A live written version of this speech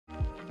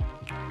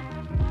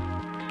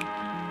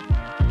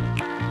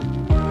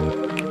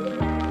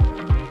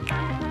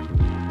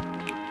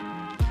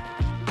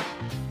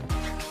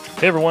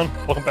Hey everyone,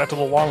 welcome back to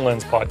the Long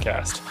Lens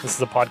Podcast. This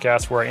is a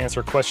podcast where I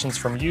answer questions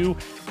from you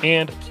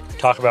and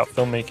talk about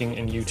filmmaking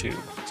and YouTube.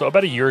 So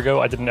about a year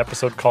ago, I did an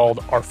episode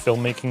called Are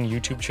Filmmaking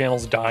YouTube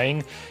Channels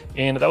Dying?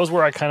 And that was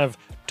where I kind of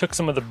took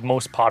some of the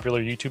most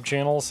popular YouTube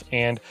channels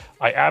and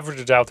I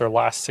averaged out their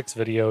last 6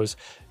 videos,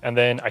 and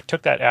then I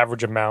took that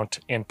average amount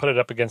and put it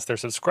up against their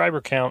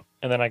subscriber count,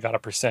 and then I got a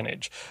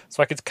percentage.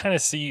 So I could kind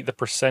of see the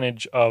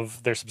percentage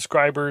of their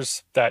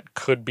subscribers that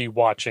could be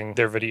watching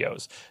their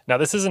videos. Now,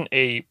 this isn't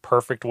a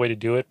perfect way to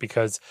do it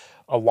because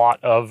a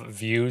lot of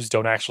views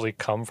don't actually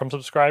come from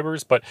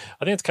subscribers, but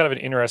I think it's kind of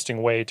an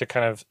interesting way to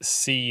kind of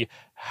see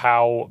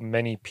how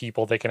many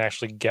people they can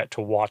actually get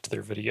to watch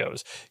their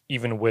videos,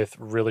 even with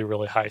really,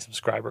 really high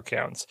subscriber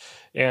counts.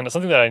 And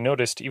something that I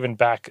noticed even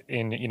back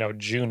in,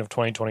 June of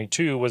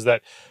 2022 was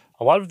that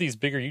a lot of these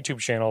bigger YouTube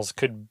channels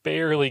could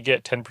barely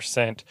get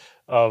 10%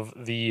 of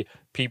the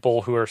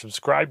people who are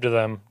subscribed to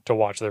them to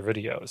watch their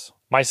videos.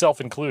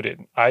 Myself included.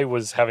 I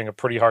was having a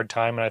pretty hard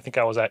time, and I think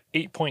I was at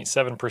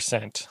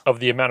 8.7% of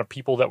the amount of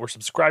people that were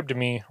subscribed to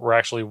me were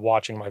actually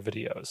watching my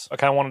videos. I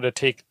kind of wanted to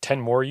take 10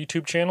 more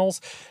YouTube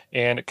channels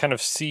and kind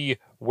of see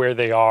where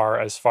they are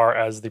as far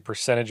as the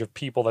percentage of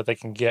people that they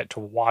can get to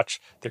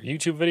watch their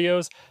YouTube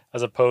videos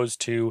as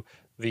opposed to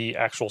the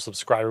actual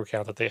subscriber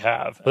count that they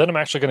have. But then I'm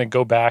actually going to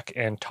go back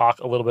and talk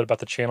a little bit about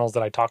the channels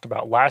that I talked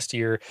about last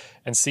year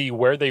and see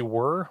where they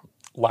were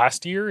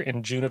last year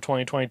in June of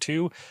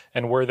 2022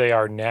 and where they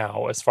are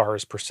now as far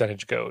as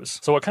percentage goes.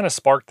 So what kind of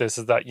sparked this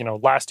is that,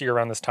 last year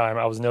around this time,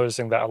 I was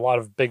noticing that a lot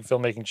of big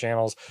filmmaking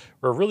channels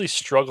were really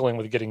struggling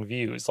with getting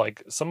views.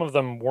 Like some of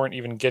them weren't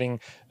even getting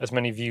as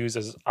many views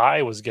as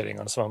I was getting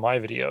on some of my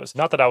videos.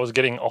 Not that I was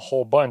getting a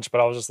whole bunch, but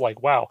I was just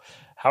like, wow,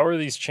 how are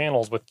these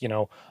channels with,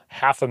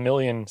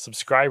 500,000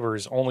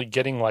 subscribers only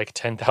getting like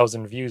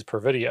 10,000 views per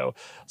video?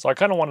 So I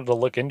kind of wanted to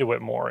look into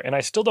it more. And I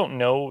still don't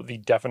know the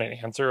definite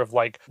answer of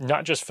like,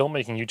 not just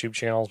filmmaking YouTube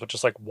channels, but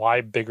just like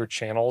why bigger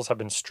channels have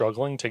been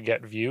struggling to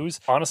get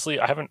views. Honestly,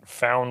 I haven't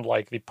found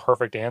like the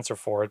perfect answer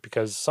for it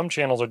because some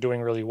channels are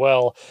doing really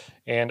well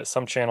and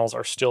some channels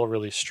are still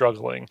really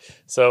struggling.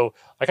 So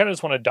I kind of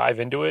just want to dive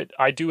into it.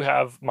 I do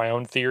have my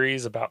own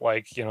theories about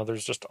like,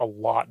 there's just a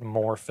lot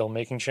more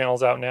filmmaking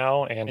channels out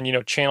now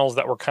and channels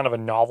that were kind of a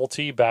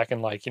novelty back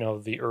in like,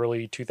 the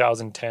early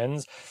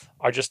 2010s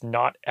are just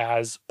not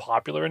as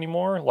popular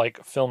anymore.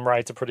 Like Film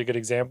Right's a pretty good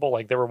example.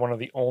 Like they were one of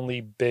the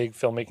only big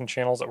filmmaking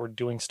channels that were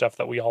doing stuff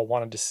that we all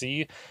wanted to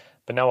see.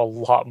 But now a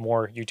lot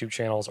more YouTube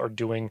channels are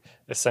doing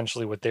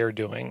essentially what they're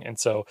doing. And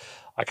so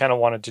I kind of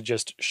wanted to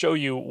just show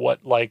you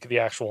what like the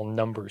actual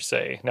numbers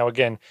say. Now,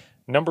 again,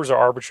 numbers are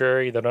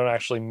arbitrary. They don't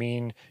actually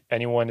mean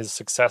anyone is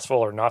successful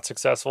or not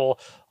successful.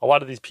 A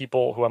lot of these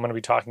people who I'm going to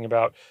be talking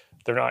about,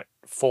 they're not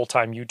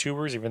full-time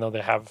YouTubers, even though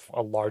they have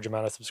a large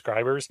amount of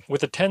subscribers.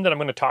 With the 10 that I'm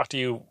going to talk to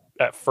you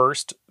at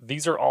first,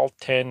 these are all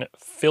 10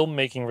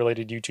 filmmaking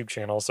related YouTube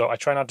channels. So I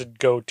try not to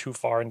go too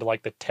far into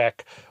like the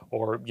tech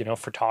or,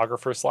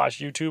 photographer /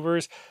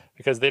 YouTubers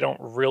because they don't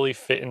really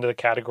fit into the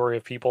category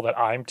of people that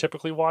I'm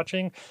typically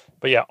watching.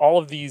 But yeah, all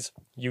of these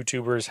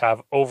YouTubers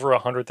have over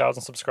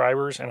 100,000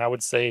 subscribers, and I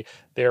would say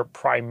they're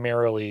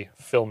primarily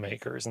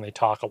filmmakers and they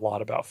talk a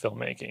lot about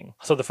filmmaking.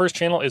 So the first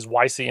channel is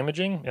YC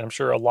Imaging, and I'm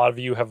sure a lot of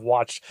you have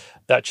watched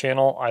that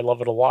channel. I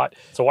love it a lot.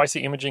 So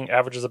YC Imaging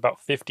averages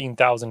about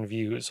 15,000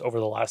 views over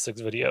the last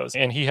 6 videos,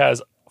 and he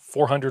has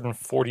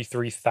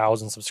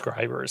 443,000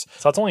 subscribers.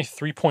 So that's only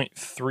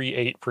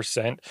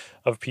 3.38%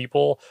 of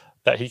people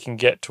that he can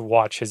get to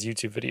watch his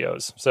YouTube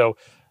videos. So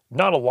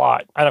not a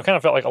lot. And I kind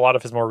of felt like a lot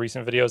of his more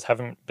recent videos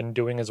haven't been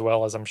doing as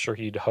well as I'm sure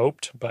he'd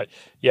hoped. But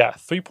yeah,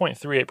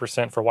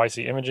 3.38% for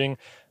YC Imaging.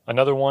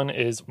 Another one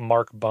is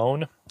Mark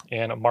Bone.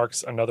 And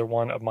Mark's another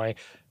one of my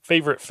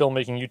favorite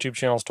filmmaking YouTube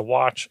channels to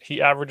watch.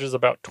 He averages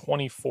about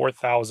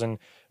 24,000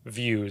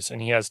 views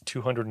and he has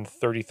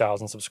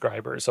 230,000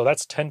 subscribers. So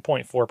that's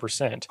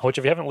 10.4%, which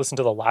if you haven't listened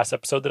to the last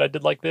episode that I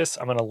did like this,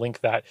 I'm going to link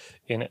that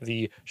in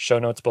the show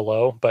notes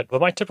below. But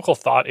my typical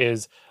thought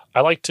is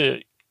I like to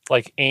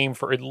aim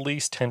for at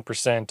least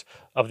 10%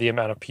 of the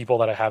amount of people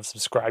that I have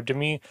subscribed to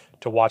me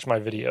to watch my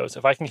videos.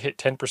 If I can hit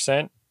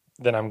 10%,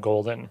 then I'm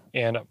golden.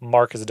 And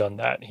Mark has done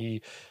that.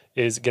 He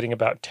is getting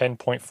about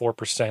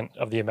 10.4%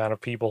 of the amount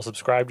of people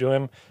subscribed to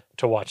him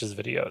to watch his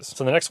videos.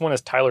 So the next one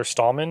is Tyler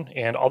Stallman.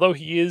 And although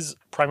he is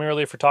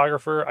primarily a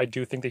photographer, I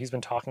do think that he's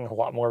been talking a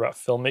lot more about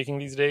filmmaking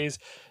these days.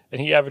 And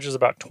he averages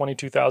about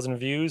 22,000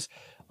 views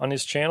on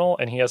his channel,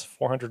 and he has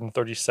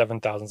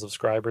 437,000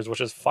 subscribers,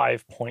 which is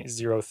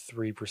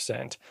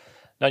 5.03%.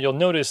 Now, you'll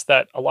notice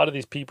that a lot of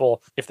these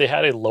people, if they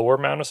had a lower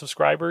amount of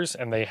subscribers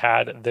and they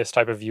had this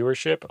type of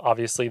viewership,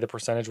 obviously the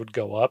percentage would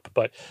go up.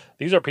 But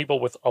these are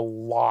people with a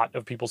lot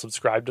of people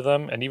subscribed to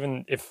them. And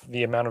even if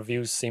the amount of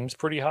views seems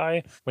pretty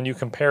high, when you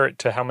compare it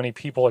to how many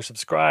people are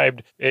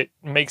subscribed, it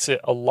makes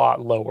it a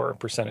lot lower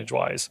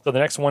percentage-wise. So the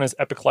next one is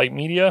Epic Light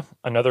Media,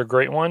 another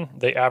great one.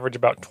 They average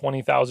about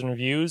 20,000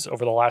 views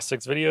over the last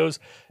 6 videos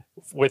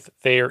with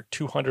their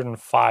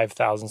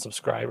 205,000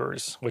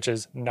 subscribers, which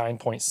is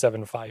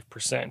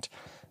 9.75%.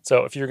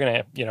 So if you're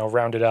going to,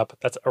 round it up,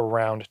 that's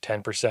around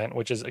 10%,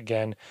 which is,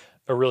 again,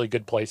 a really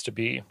good place to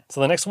be. So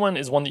the next one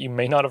is one that you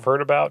may not have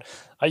heard about.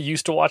 I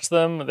used to watch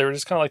them. They were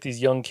just kind of like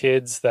these young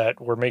kids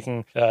that were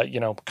making,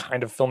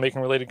 kind of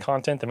filmmaking related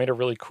content. They made a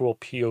really cool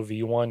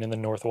POV one in the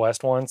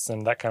Northwest once,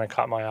 and that kind of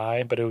caught my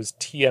eye, but it was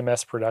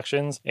TMS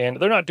Productions, and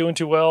they're not doing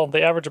too well.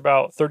 They average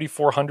about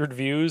 3,400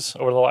 views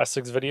over the last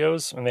 6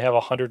 videos, and they have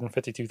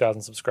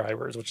 152,000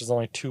 subscribers, which is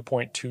only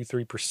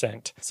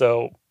 2.23%.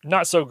 So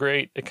not so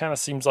great. It kind of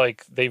seems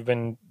like they've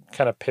been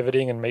kind of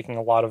pivoting and making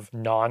a lot of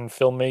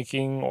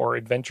non-filmmaking or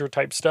adventure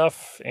type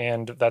stuff,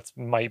 and that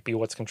might be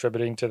what's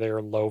contributing to their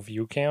low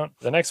view count.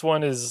 The next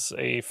one is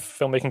a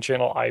filmmaking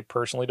channel I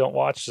personally don't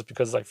watch just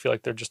because I feel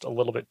like they're just a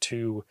little bit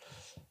too,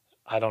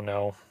 I don't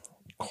know,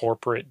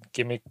 corporate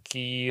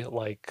gimmicky,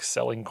 like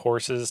selling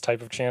courses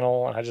type of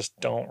channel, and I just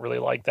don't really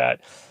like that.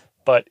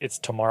 But it's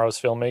Tomorrow's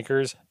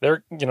Filmmakers.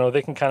 They're,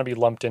 they can kind of be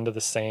lumped into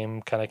the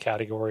same kind of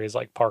categories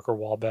like Parker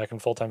Walbeck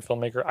and Full-Time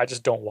Filmmaker. I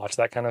just don't watch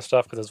that kind of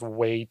stuff because it's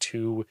way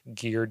too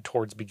geared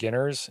towards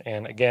beginners.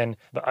 And again,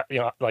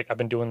 I've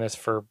been doing this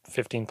for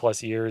 15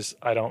 plus years.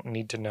 I don't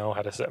need to know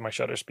how to set my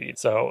shutter speed.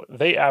 So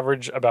they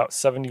average about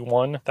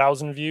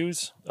 71,000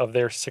 views of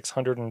their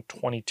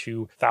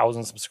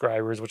 622,000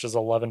 subscribers, which is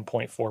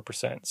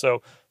 11.4%.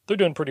 So they're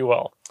doing pretty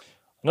well.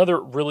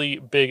 Another really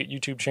big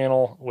YouTube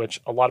channel,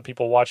 which a lot of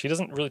people watch, he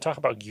doesn't really talk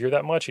about gear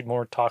that much. He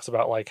more talks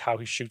about like how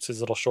he shoots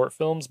his little short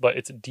films, but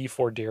it's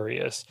D4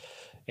 Darius.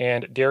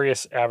 And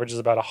Darius averages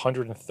about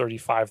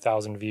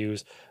 135,000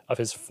 views of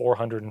his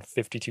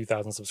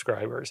 452,000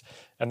 subscribers.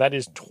 And that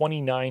is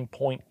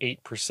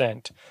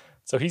 29.8%.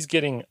 So he's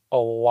getting a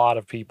lot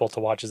of people to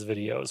watch his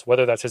videos,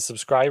 whether that's his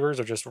subscribers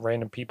or just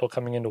random people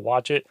coming in to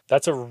watch it.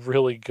 That's a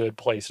really good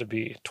place to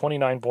be.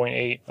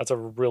 29.8, that's a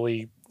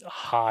really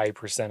high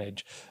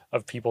percentage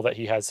of people that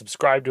he has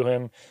subscribed to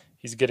him.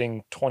 He's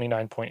getting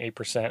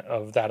 29.8%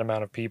 of that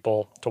amount of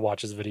people to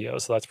watch his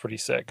videos. So that's pretty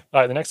sick.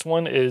 All right, the next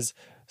one is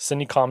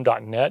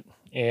Cinecom.net.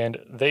 And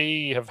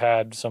they have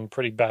had some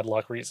pretty bad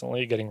luck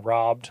recently getting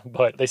robbed,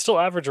 but they still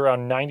average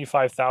around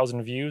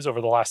 95,000 views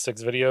over the last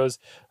 6 videos,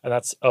 and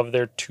that's of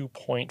their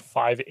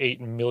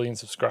 2.58 million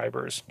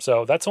subscribers.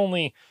 So that's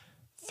only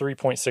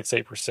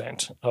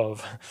 3.68%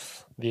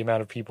 of the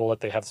amount of people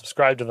that they have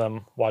subscribed to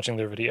them watching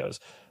their videos.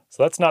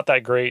 So that's not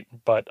that great,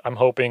 but I'm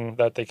hoping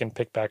that they can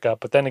pick back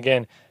up. But then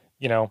again,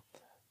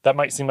 that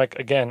might seem like,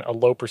 again, a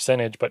low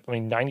percentage, but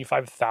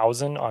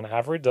 95,000 on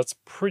average, that's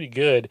pretty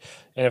good.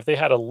 And if they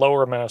had a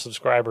lower amount of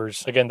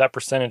subscribers, again, that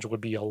percentage would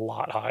be a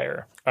lot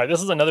higher. All right,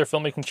 this is another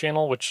filmmaking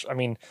channel, which,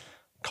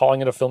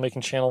 calling it a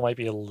filmmaking channel might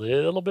be a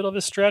little bit of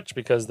a stretch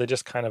because they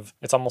just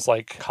it's almost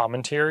like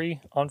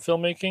commentary on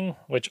filmmaking,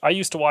 which I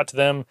used to watch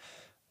them,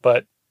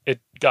 but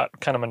it got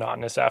kind of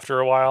monotonous after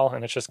a while,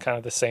 and it's just kind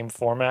of the same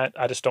format.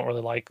 I just don't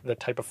really like the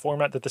type of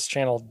format that this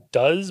channel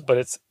does, but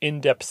it's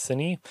In-Depth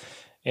Cine.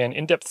 And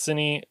In-Depth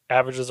Cine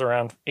averages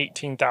around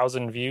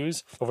 18,000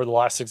 views over the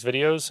last 6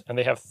 videos, and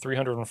they have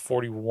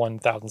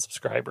 341,000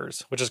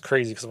 subscribers, which is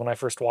crazy because when I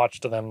first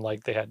watched them,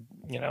 they had,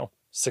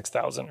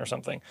 6,000 or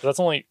something. So that's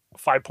only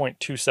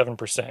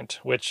 5.27%,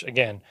 which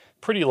again,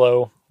 pretty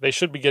low. They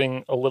should be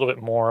getting a little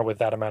bit more with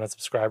that amount of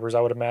subscribers,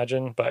 I would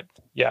imagine. But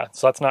yeah,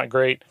 so that's not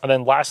great. And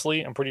then lastly,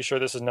 I'm pretty sure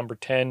this is number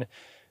 10,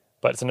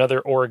 but it's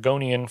another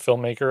Oregonian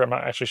filmmaker. I'm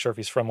not actually sure if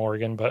he's from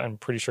Oregon, but I'm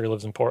pretty sure he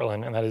lives in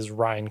Portland, and that is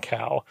Ryan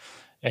Cow.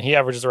 And he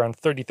averages around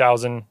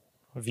 30,000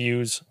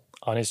 views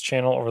on his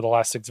channel over the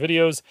last 6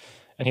 videos,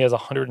 and he has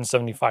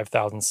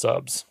 175,000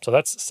 subs. So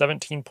that's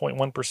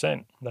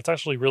 17.1%. That's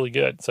actually really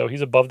good. So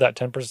he's above that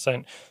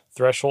 10%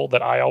 threshold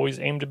that I always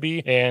aim to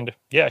be. And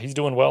yeah, he's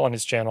doing well on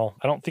his channel.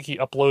 I don't think he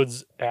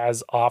uploads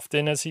as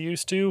often as he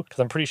used to, because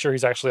I'm pretty sure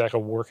he's actually like a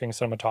working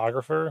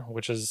cinematographer,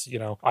 which is,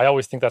 I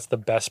always think that's the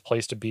best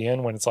place to be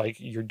in, when it's like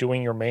you're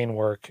doing your main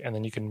work and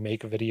then you can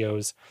make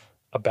videos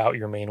about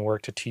your main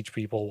work to teach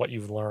people what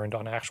you've learned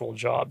on actual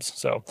jobs.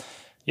 So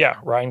yeah,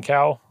 Ryan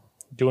Cow,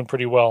 doing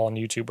pretty well on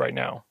YouTube right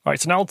now. All right,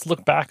 so now let's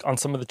look back on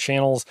some of the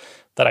channels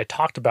that I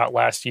talked about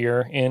last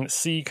year and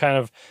see kind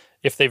of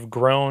if they've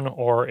grown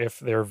or if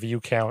their view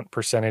count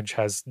percentage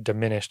has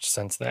diminished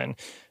since then.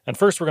 And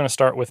first, we're going to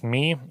start with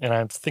me, and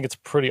I think it's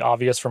pretty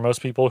obvious for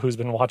most people who's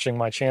been watching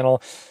my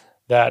channel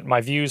that my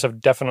views have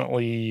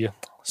definitely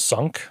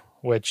sunk,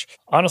 which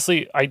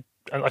honestly, I'm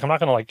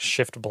not going to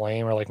shift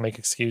blame or make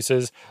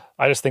excuses.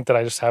 I just think that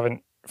I just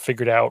haven't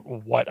figured out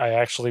what I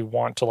actually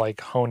want to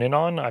hone in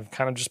on. I've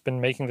kind of just been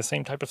making the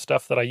same type of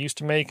stuff that I used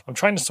to make. I'm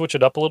trying to switch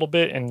it up a little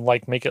bit and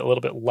make it a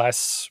little bit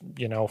less,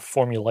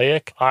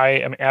 formulaic. I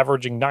am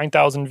averaging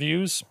 9,000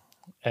 views,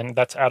 and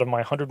that's out of my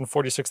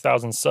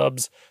 146,000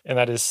 subs, and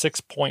that is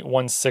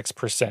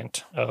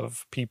 6.16%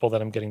 of people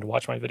that I'm getting to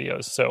watch my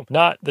videos. So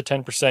not the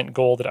 10%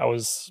 goal that I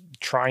was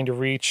trying to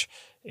reach.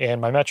 And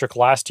my metric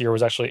last year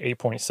was actually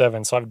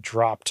 8.7. So I've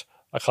dropped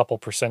a couple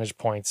percentage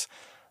points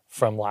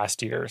from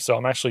last year. So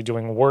I'm actually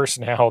doing worse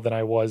now than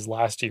I was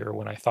last year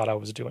when I thought I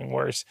was doing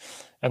worse.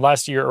 And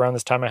last year around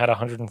this time I had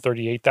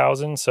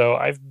 138,000. So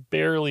I've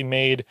barely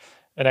made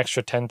an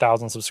extra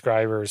 10,000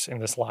 subscribers in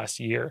this last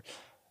year.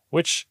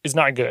 which is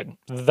not good.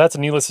 That's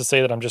needless to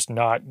say that I'm just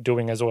not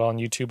doing as well on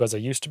YouTube as I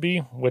used to be,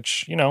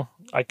 which,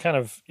 I kind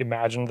of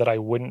imagined that I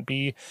wouldn't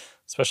be,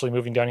 especially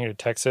moving down here to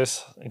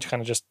Texas. It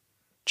kind of just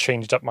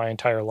changed up my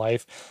entire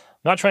life.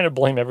 I'm not trying to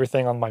blame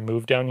everything on my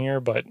move down here,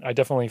 but I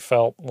definitely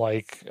felt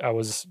like I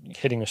was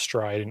hitting a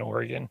stride in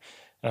Oregon.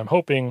 And I'm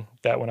hoping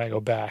that when I go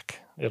back,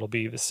 it'll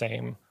be the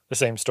same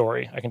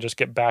story. I can just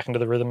get back into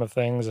the rhythm of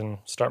things and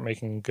start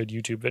making good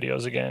YouTube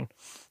videos again.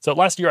 So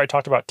last year I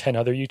talked about 10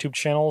 other YouTube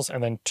channels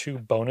and then 2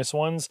 bonus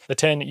ones. The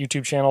 10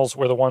 YouTube channels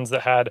were the ones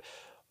that had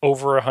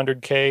over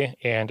 100K,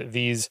 and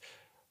these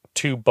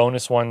 2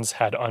 bonus ones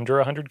had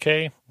under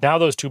 100K. Now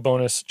those 2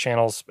 bonus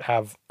channels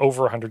have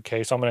over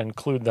 100K, so I'm going to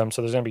include them.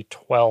 So there's going to be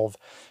 12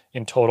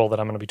 in total that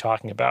I'm going to be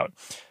talking about.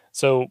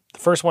 So the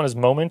first one is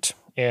Moment,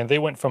 and they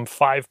went from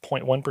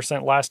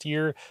 5.1% last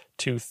year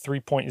to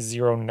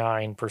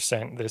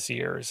 3.09% this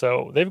year.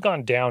 So they've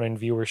gone down in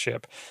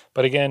viewership.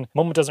 But again,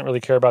 Moment doesn't really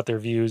care about their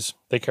views.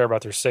 They care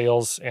about their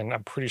sales, and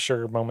I'm pretty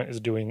sure Moment is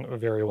doing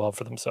very well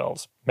for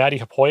themselves. Matty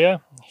Hapoya,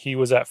 he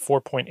was at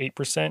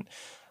 4.8%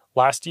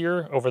 last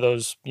year over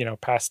those,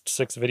 past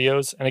 6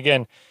 videos. And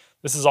again,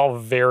 this is all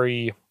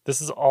very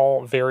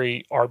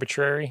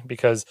arbitrary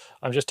because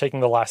I'm just taking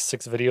the last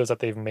 6 videos that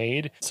they've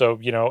made. So,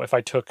 if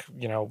I took,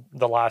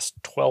 the last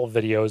 12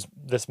 videos,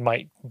 this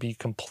might be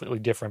completely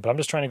different, but I'm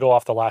just trying to go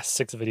off the last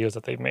 6 videos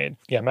that they've made.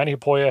 Yeah, Matty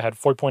Hapoya had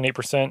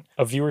 4.8%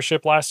 of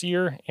viewership last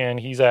year, and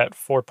he's at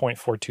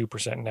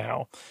 4.42%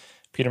 now.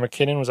 Peter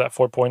McKinnon was at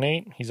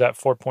 4.8. He's at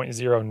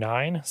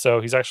 4.09. So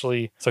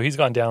he's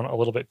gone down a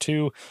little bit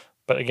too.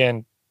 But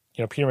again,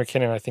 Peter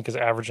McKinnon, I think, is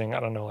averaging,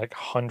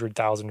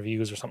 100,000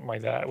 views or something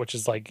like that, which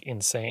is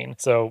insane.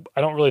 So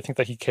I don't really think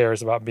that he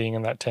cares about being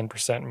in that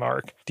 10%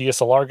 mark.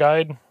 DSLR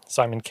Guide,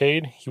 Simon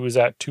Cade, he was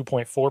at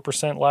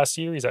 2.4% last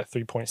year. He's at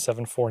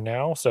 3.74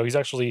 now. So he's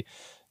actually,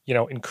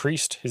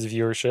 increased his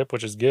viewership,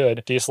 which is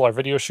good. DSLR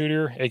Video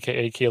Shooter,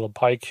 aka Caleb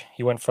Pike,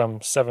 he went from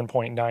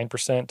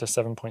 7.9% to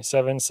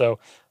 7.7%. So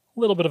a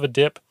little bit of a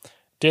dip.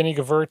 Danny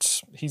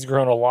Gevirtz, he's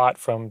grown a lot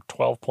from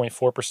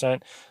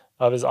 12.4%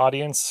 of his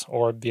audience,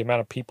 or the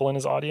amount of people in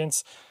his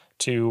audience,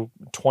 to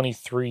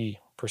 23%.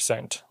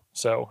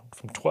 So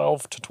from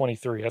 12 to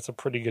 23, that's a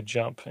pretty good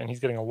jump. And he's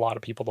getting a lot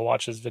of people to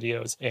watch his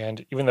videos.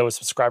 And even though his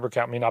subscriber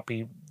count may not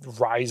be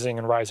rising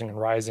and rising and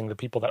rising, the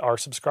people that are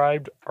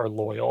subscribed are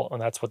loyal.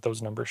 And that's what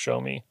those numbers show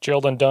me.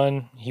 Gerald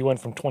Undone, he went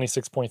from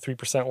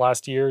 26.3%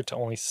 last year to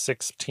only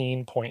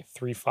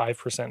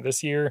 16.35%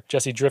 this year.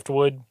 Jesse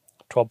Driftwood,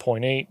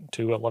 12.8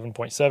 to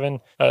 11.7.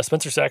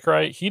 Spencer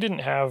Sakurai, he didn't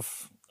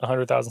have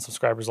 100,000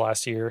 subscribers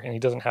last year, and he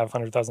doesn't have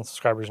 100,000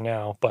 subscribers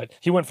now, but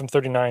he went from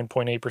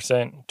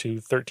 39.8% to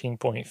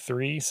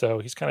 13.3%, so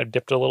he's kind of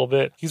dipped a little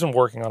bit. He's been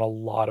working on a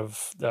lot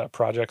of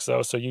projects,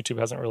 though, so YouTube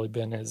hasn't really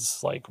been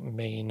his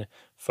main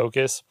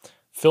focus.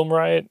 Film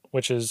Riot,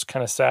 which is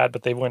kind of sad,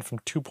 but they went from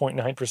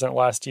 2.9%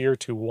 last year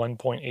to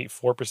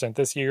 1.84%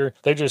 this year.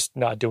 They're just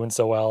not doing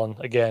so well. And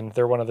again,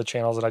 they're one of the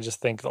channels that I just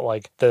think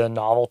that the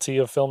novelty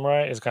of Film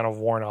Riot is kind of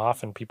worn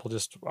off, and people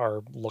just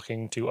are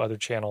looking to other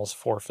channels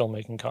for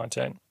filmmaking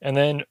content. And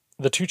then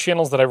the 2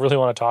 channels that I really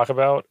want to talk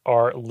about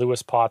are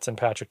Lewis Potts and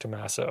Patrick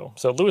Tommaso.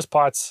 So Lewis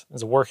Potts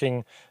is a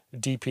working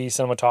DP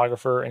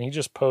cinematographer, and he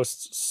just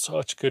posts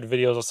such good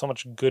videos with so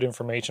much good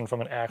information from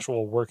an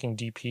actual working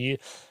DP.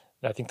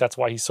 I think that's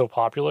why he's so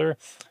popular.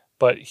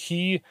 But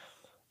he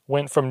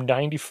went from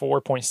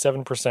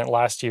 94.7%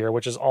 last year,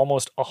 which is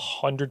almost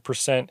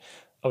 100%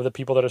 of the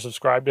people that are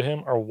subscribed to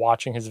him are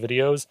watching his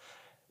videos,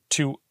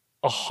 to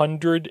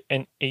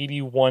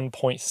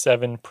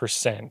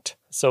 181.7%.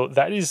 So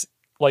that is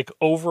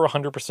over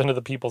 100% of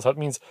the people. So that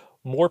means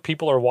more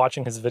people are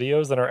watching his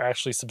videos than are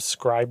actually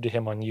subscribed to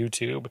him on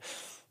YouTube,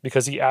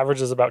 because he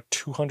averages about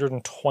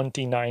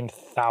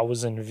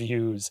 229,000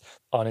 views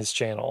on his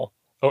channel.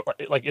 Or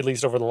at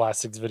least over the last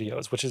 6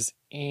 videos, which is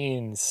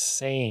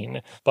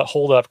insane. But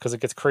hold up, because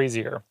it gets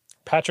crazier.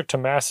 Patrick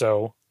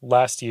Tommaso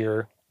last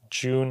year,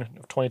 June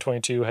of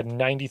 2022, had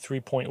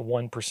 93.1%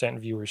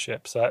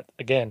 viewership. So that,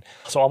 again,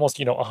 almost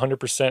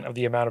 100% of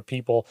the amount of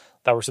people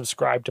that were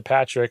subscribed to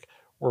Patrick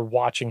were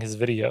watching his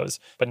videos.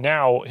 But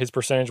now his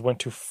percentage went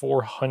to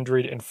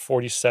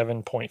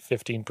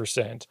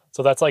 447.15%.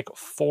 So that's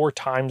 4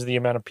 times the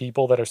amount of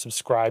people that are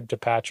subscribed to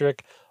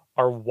Patrick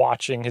are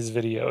watching his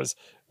videos,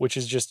 which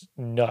is just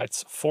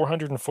nuts.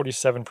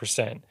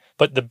 447%.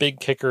 But the big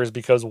kicker is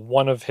because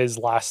one of his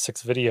last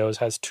 6 videos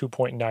has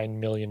 2.9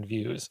 million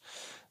views.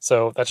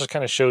 So that just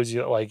kind of shows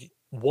you that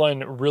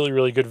one really,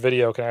 really good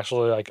video can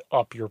actually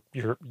up your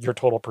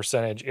total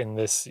percentage in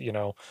this,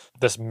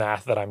 this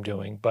math that I'm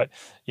doing. But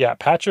yeah,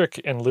 Patrick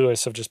and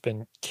Lewis have just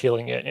been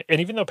killing it. And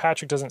even though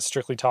Patrick doesn't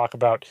strictly talk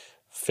about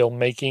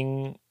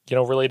filmmaking,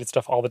 related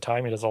stuff all the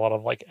time, he does a lot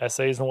of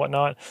essays and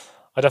whatnot.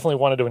 I definitely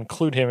wanted to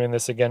include him in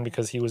this again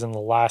because he was in the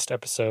last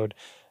episode.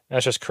 And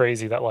that's just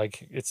crazy that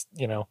it's,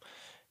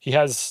 he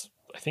has,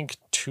 I think,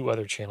 2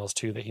 other channels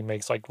too that he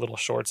makes little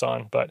shorts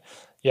on. But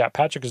yeah,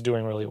 Patrick is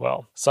doing really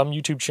well. Some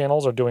YouTube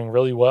channels are doing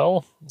really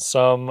well.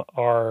 Some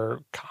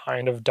are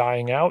kind of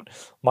dying out,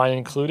 mine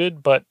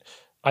included. But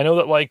I know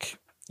that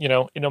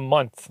in a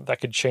month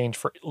that could change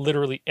for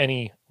literally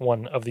any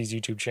one of these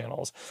YouTube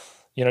channels.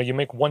 You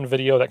make one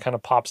video that kind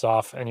of pops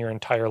off and your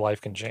entire life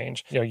can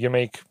change. You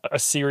make a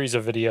series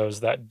of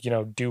videos that,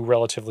 do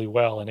relatively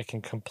well and it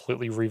can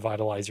completely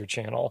revitalize your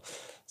channel.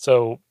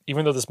 So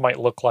even though this might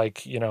look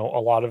like, a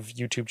lot of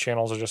YouTube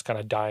channels are just kind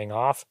of dying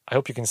off, I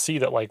hope you can see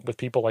that like with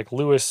people like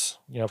Lewis,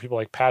 people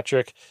like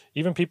Patrick,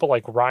 even people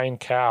like Ryan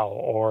Cow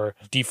or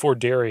D4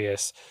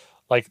 Darius,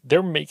 like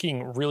they're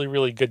making really,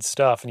 really good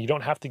stuff, and you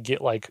don't have to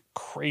get like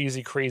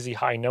crazy, crazy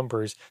high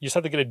numbers. You just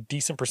have to get a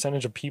decent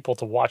percentage of people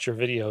to watch your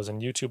videos,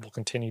 and YouTube will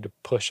continue to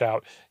push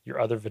out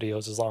your other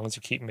videos as long as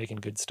you keep making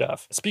good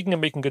stuff. Speaking of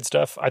making good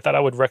stuff, I thought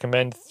I would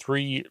recommend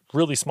 3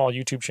 really small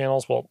YouTube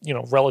channels. Well,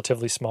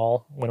 relatively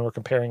small when we're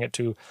comparing it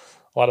to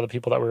a lot of the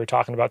people that we were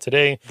talking about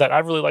today that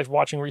I've really liked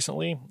watching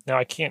recently. Now,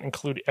 I can't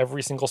include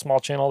every single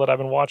small channel that I've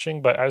been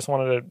watching, but I just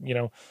wanted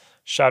to,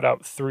 shout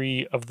out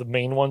 3 of the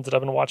main ones that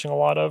I've been watching a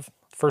lot of.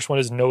 First one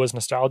is Noah's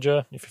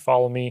Nostalgia. If you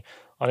follow me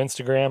on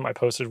Instagram, I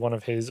posted one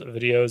of his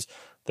videos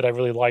that I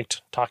really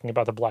liked talking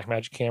about the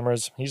Blackmagic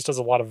cameras. He just does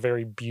a lot of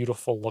very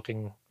beautiful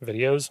looking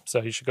videos,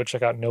 so you should go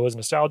check out Noah's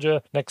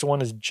Nostalgia. Next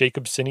one is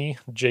Jacob Cine,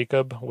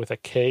 Jacob with a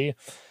K.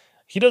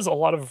 He does a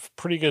lot of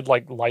pretty good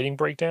like lighting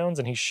breakdowns,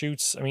 and he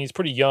shoots, he's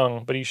pretty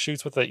young, but he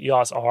shoots with the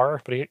EOS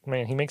R, but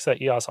he makes that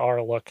EOS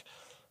R look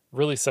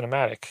really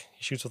cinematic.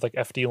 He shoots with like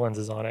FD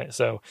lenses on it.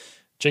 So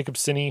Jacob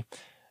Cine.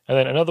 And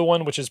then another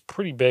one, which is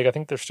pretty big, I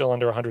think they're still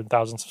under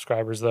 100,000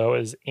 subscribers though,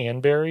 is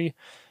Anberry.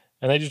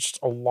 And they do just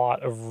a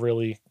lot of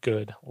really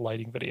good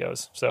lighting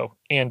videos. So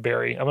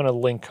Anberry, I'm going to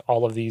link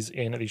all of these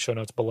in the show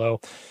notes below.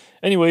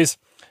 Anyways,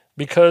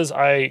 because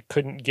I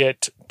couldn't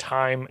get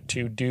time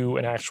to do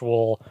an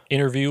actual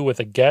interview with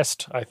a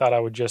guest, I thought I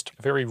would just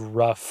very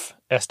rough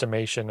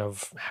estimation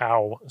of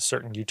how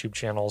certain YouTube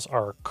channels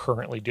are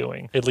currently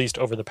doing, at least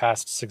over the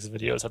past 6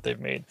 videos that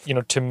they've made.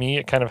 To me,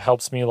 it kind of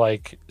helps me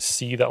like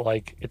see that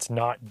like it's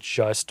not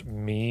just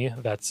me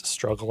that's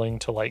struggling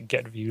to like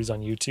get views on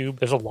YouTube.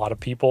 There's a lot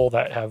of people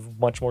that have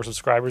much more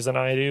subscribers than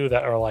I do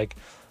that are like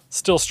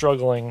still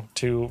struggling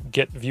to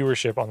get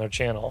viewership on their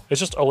channel.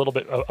 It's just a little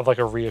bit of like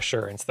a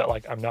reassurance that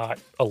like I'm not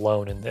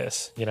alone in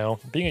this,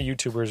 Being a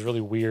YouTuber is really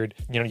weird.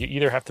 You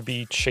either have to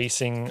be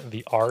chasing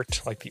the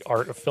art, like the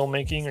art of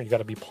filmmaking, or you got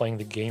to be playing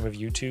the game of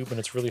YouTube, and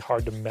it's really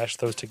hard to mesh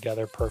those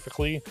together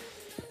perfectly.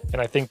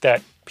 And I think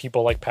that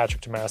people like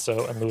Patrick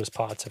Tommaso and Lewis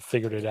Potts have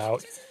figured it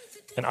out,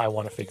 and I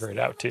want to figure it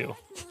out too.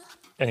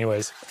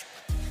 Anyways,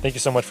 thank you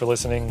so much for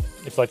listening.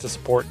 If you'd like to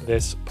support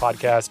this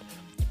podcast,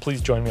 please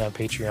join me on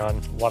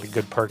Patreon. A lot of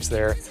good perks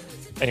there.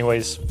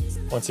 Anyways,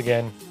 once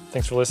again,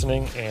 thanks for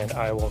listening, and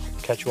I will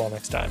catch you all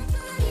next time.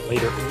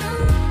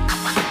 Later.